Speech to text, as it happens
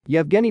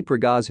Yevgeny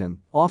Prigozhin,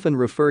 often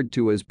referred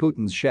to as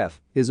Putin's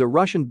chef, is a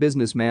Russian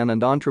businessman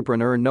and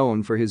entrepreneur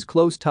known for his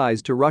close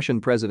ties to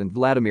Russian President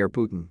Vladimir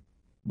Putin.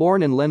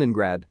 Born in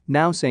Leningrad,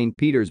 now St.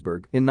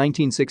 Petersburg, in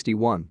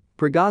 1961,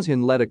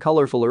 Prigozhin led a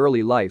colorful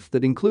early life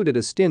that included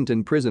a stint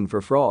in prison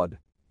for fraud.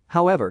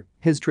 However,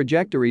 his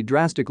trajectory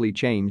drastically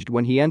changed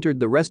when he entered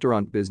the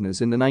restaurant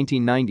business in the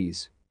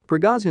 1990s.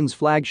 Prigozhin's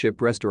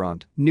flagship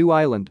restaurant, New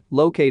Island,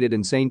 located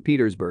in St.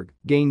 Petersburg,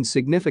 gained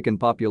significant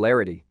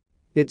popularity.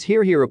 It's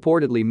here he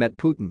reportedly met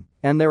Putin,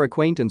 and their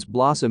acquaintance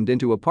blossomed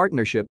into a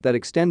partnership that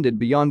extended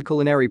beyond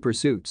culinary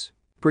pursuits.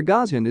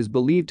 Prigozhin is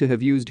believed to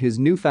have used his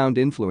newfound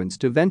influence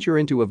to venture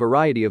into a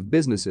variety of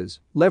businesses,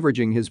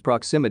 leveraging his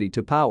proximity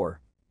to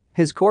power.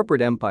 His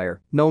corporate empire,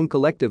 known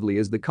collectively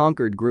as the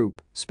Concord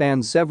Group,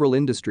 spans several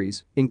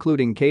industries,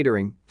 including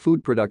catering,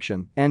 food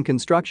production, and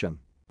construction.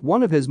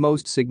 One of his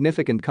most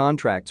significant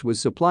contracts was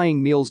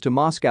supplying meals to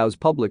Moscow's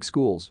public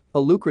schools, a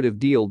lucrative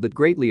deal that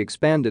greatly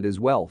expanded his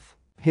wealth.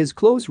 His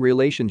close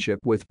relationship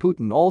with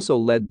Putin also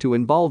led to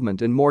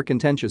involvement in more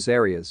contentious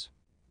areas.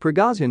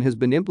 Prigozhin has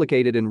been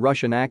implicated in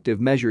Russian active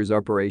measures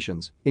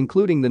operations,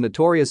 including the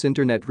notorious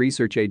Internet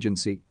Research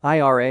Agency,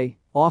 IRA,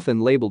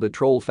 often labeled a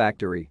troll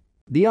factory.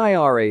 The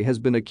IRA has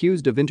been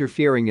accused of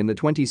interfering in the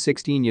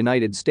 2016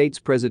 United States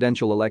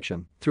presidential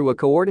election through a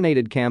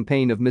coordinated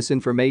campaign of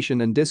misinformation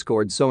and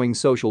discord-sowing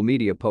social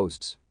media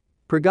posts.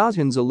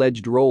 Prigozhin's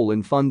alleged role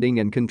in funding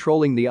and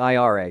controlling the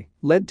IRA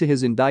led to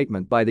his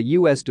indictment by the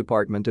U.S.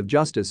 Department of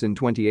Justice in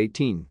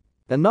 2018.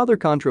 Another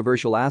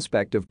controversial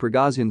aspect of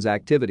Prigozhin's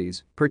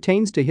activities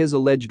pertains to his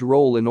alleged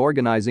role in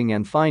organizing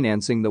and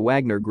financing the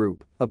Wagner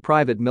Group, a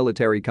private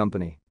military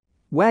company.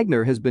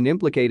 Wagner has been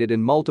implicated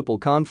in multiple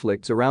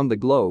conflicts around the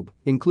globe,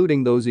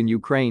 including those in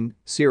Ukraine,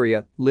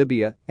 Syria,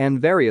 Libya,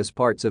 and various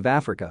parts of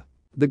Africa.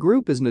 The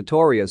group is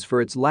notorious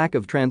for its lack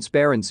of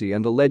transparency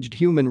and alleged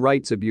human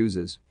rights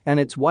abuses, and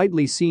it's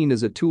widely seen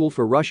as a tool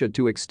for Russia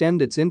to extend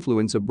its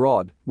influence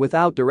abroad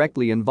without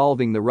directly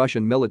involving the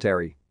Russian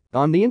military.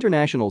 On the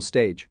international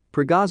stage,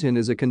 Prigozhin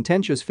is a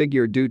contentious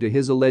figure due to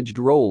his alleged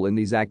role in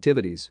these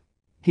activities.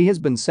 He has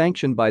been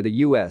sanctioned by the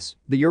US,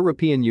 the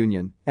European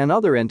Union, and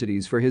other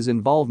entities for his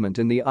involvement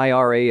in the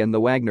IRA and the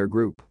Wagner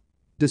Group.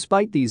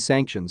 Despite these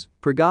sanctions,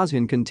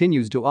 Prigozhin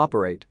continues to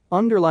operate,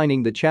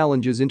 underlining the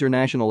challenges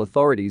international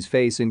authorities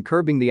face in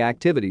curbing the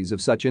activities of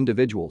such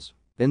individuals.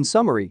 In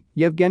summary,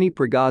 Yevgeny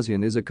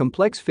Prigozhin is a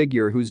complex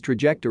figure whose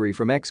trajectory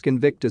from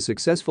ex-convict to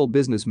successful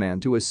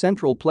businessman to a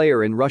central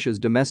player in Russia's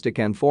domestic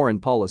and foreign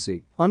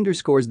policy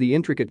underscores the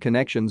intricate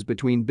connections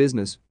between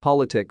business,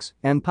 politics,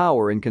 and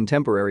power in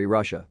contemporary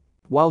Russia.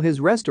 While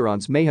his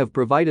restaurants may have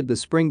provided the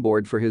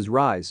springboard for his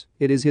rise,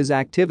 it is his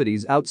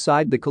activities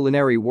outside the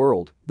culinary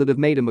world that have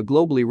made him a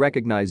globally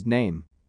recognized name.